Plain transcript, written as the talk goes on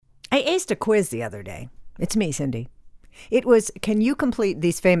I aced a quiz the other day. It's me, Cindy. It was, can you complete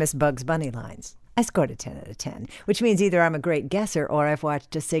these famous Bugs Bunny lines? I scored a 10 out of 10, which means either I'm a great guesser or I've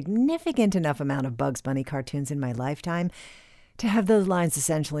watched a significant enough amount of Bugs Bunny cartoons in my lifetime to have those lines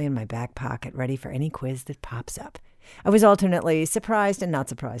essentially in my back pocket, ready for any quiz that pops up. I was alternately surprised and not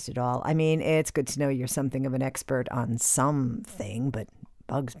surprised at all. I mean, it's good to know you're something of an expert on something, but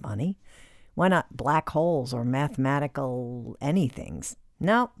Bugs Bunny? Why not black holes or mathematical anythings?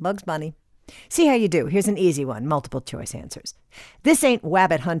 No, Bugs Bunny. See how you do. Here's an easy one, multiple choice answers. This ain't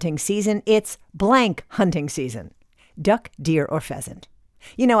wabbit hunting season, it's blank hunting season. Duck, deer, or pheasant.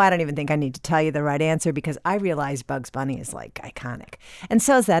 You know, I don't even think I need to tell you the right answer because I realize Bugs Bunny is like iconic. And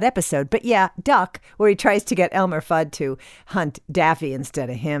so's that episode. But yeah, Duck, where he tries to get Elmer Fudd to hunt Daffy instead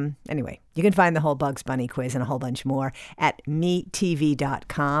of him. Anyway, you can find the whole Bugs Bunny quiz and a whole bunch more at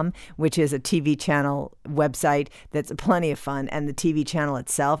metv.com, which is a TV channel website that's plenty of fun. And the TV channel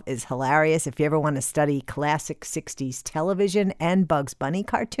itself is hilarious. If you ever want to study classic 60s television and Bugs Bunny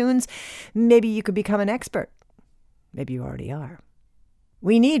cartoons, maybe you could become an expert. Maybe you already are.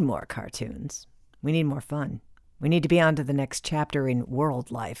 We need more cartoons. We need more fun. We need to be on to the next chapter in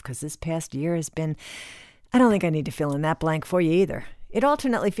world life because this past year has been, I don't think I need to fill in that blank for you either. It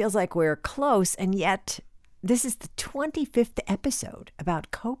alternately feels like we're close, and yet this is the 25th episode about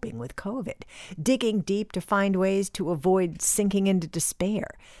coping with COVID, digging deep to find ways to avoid sinking into despair,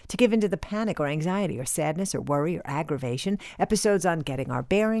 to give into the panic or anxiety or sadness or worry or aggravation, episodes on getting our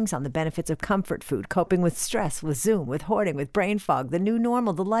bearings, on the benefits of comfort food, coping with stress, with Zoom, with hoarding, with brain fog, the new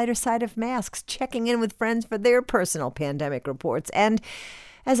normal, the lighter side of masks, checking in with friends for their personal pandemic reports, and,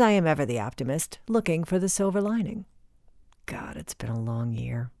 as I am ever the optimist, looking for the silver lining. God, it's been a long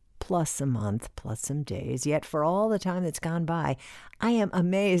year. Plus a month, plus some days. Yet for all the time that's gone by, I am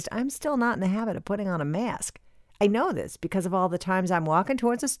amazed I'm still not in the habit of putting on a mask. I know this because of all the times I'm walking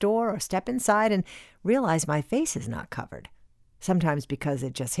towards a store or step inside and realize my face is not covered. Sometimes because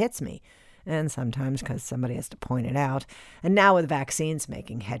it just hits me, and sometimes because somebody has to point it out. And now with vaccines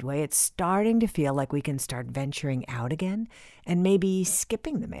making headway, it's starting to feel like we can start venturing out again and maybe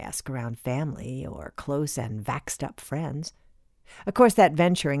skipping the mask around family or close and vaxxed up friends. Of course, that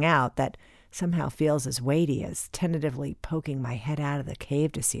venturing out, that somehow feels as weighty as tentatively poking my head out of the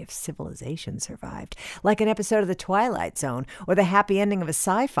cave to see if civilization survived, like an episode of The Twilight Zone or the happy ending of a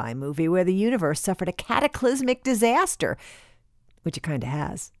sci-fi movie where the universe suffered a cataclysmic disaster, which it kind of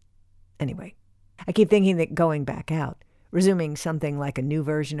has. Anyway, I keep thinking that going back out, resuming something like a new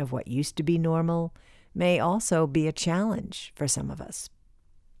version of what used to be normal, may also be a challenge for some of us.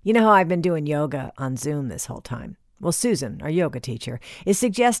 You know how I've been doing yoga on Zoom this whole time? Well, Susan, our yoga teacher, is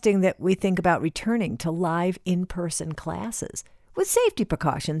suggesting that we think about returning to live in-person classes with safety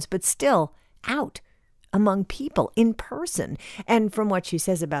precautions, but still out among people in person. And from what she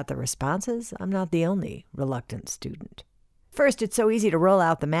says about the responses, I'm not the only reluctant student. First, it's so easy to roll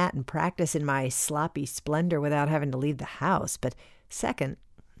out the mat and practice in my sloppy splendor without having to leave the house. But second,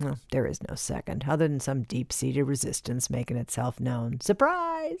 well, there is no second, other than some deep-seated resistance making itself known.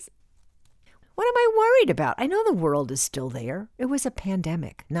 Surprise! What am I worried about? I know the world is still there. It was a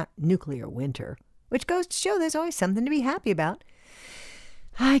pandemic, not nuclear winter, which goes to show there's always something to be happy about.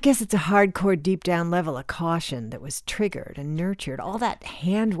 I guess it's a hardcore deep-down level of caution that was triggered and nurtured, all that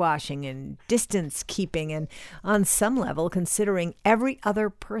hand-washing and distance-keeping, and on some level considering every other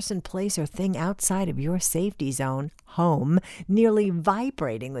person, place, or thing outside of your safety zone, home, nearly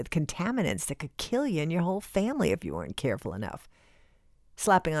vibrating with contaminants that could kill you and your whole family if you weren't careful enough.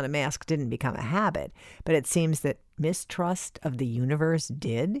 Slapping on a mask didn't become a habit, but it seems that mistrust of the universe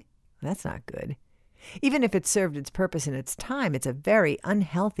did. That's not good. Even if it served its purpose in its time, it's a very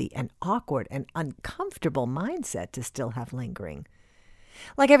unhealthy and awkward and uncomfortable mindset to still have lingering.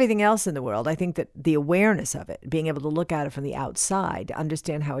 Like everything else in the world, I think that the awareness of it, being able to look at it from the outside, to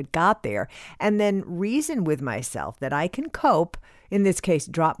understand how it got there, and then reason with myself that I can cope, in this case,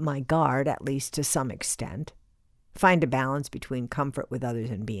 drop my guard, at least to some extent. Find a balance between comfort with others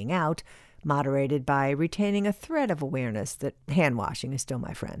and being out, moderated by retaining a thread of awareness that hand-washing is still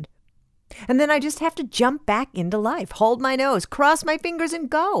my friend. And then I just have to jump back into life, hold my nose, cross my fingers, and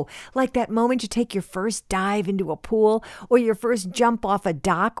go. Like that moment you take your first dive into a pool, or your first jump off a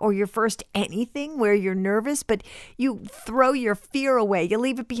dock, or your first anything where you're nervous, but you throw your fear away. You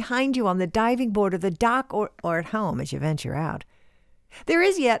leave it behind you on the diving board or the dock or at home as you venture out. There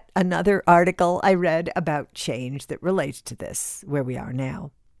is yet another article I read about change that relates to this, where we are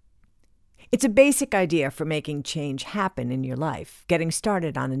now. It's a basic idea for making change happen in your life, getting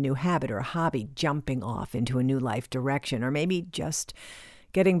started on a new habit or a hobby, jumping off into a new life direction, or maybe just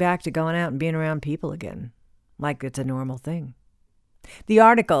getting back to going out and being around people again, like it's a normal thing. The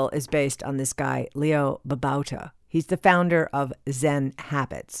article is based on this guy, Leo Babauta. He's the founder of Zen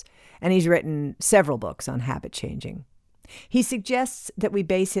Habits, and he's written several books on habit changing. He suggests that we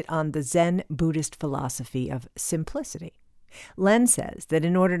base it on the Zen Buddhist philosophy of simplicity. Len says that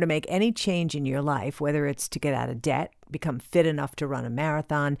in order to make any change in your life, whether it's to get out of debt, become fit enough to run a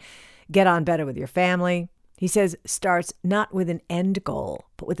marathon, get on better with your family, he says starts not with an end goal,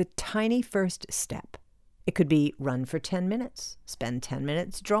 but with a tiny first step. It could be run for 10 minutes, spend 10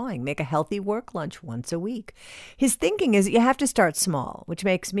 minutes drawing, make a healthy work lunch once a week. His thinking is you have to start small, which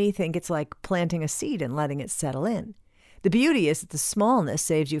makes me think it's like planting a seed and letting it settle in. The beauty is that the smallness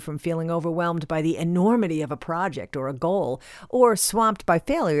saves you from feeling overwhelmed by the enormity of a project or a goal, or swamped by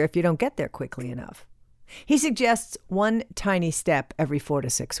failure if you don't get there quickly enough. He suggests one tiny step every 4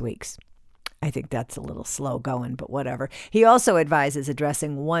 to 6 weeks. I think that's a little slow going, but whatever. He also advises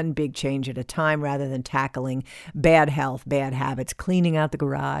addressing one big change at a time rather than tackling bad health, bad habits, cleaning out the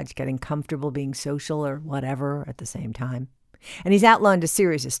garage, getting comfortable being social or whatever at the same time. And he's outlined a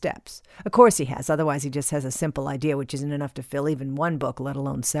series of steps. Of course he has, otherwise he just has a simple idea which isn't enough to fill even one book, let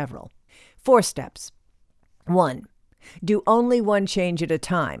alone several. 4 steps. 1. Do only one change at a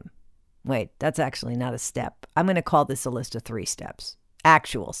time. Wait, that's actually not a step. I'm going to call this a list of 3 steps.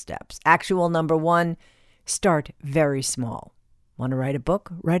 Actual steps. Actual number 1, start very small. Want to write a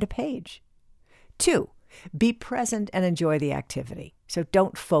book? Write a page. 2, be present and enjoy the activity. So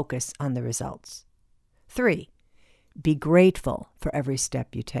don't focus on the results. 3, be grateful for every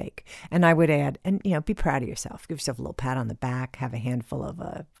step you take. And I would add, be proud of yourself. Give yourself a little pat on the back, have a handful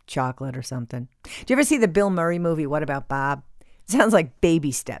of chocolate or something. Do you ever see the Bill Murray movie, What About Bob? Sounds like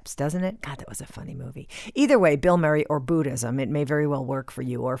Baby Steps, doesn't it? God, that was a funny movie. Either way, Bill Murray or Buddhism, it may very well work for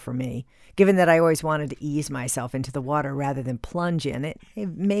you or for me. Given that I always wanted to ease myself into the water rather than plunge in, it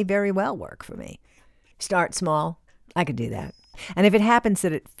may very well work for me. Start small. I could do that. And if it happens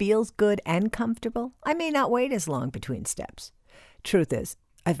that it feels good and comfortable, I may not wait as long between steps. Truth is,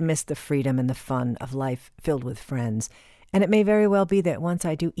 I've missed the freedom and the fun of life filled with friends. And it may very well be that once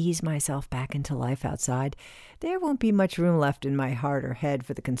I do ease myself back into life outside, there won't be much room left in my heart or head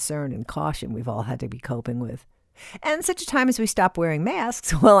for the concern and caution we've all had to be coping with. And such a time as we stop wearing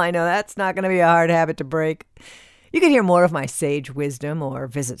masks, well, I know that's not going to be a hard habit to break. You can hear more of my sage wisdom or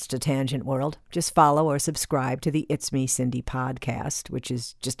visits to Tangent World. Just follow or subscribe to the It's Me, Cindy podcast, which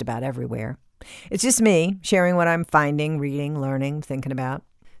is just about everywhere. It's just me sharing what I'm finding, reading, learning, thinking about,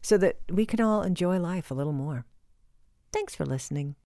 so that we can all enjoy life a little more. Thanks for listening.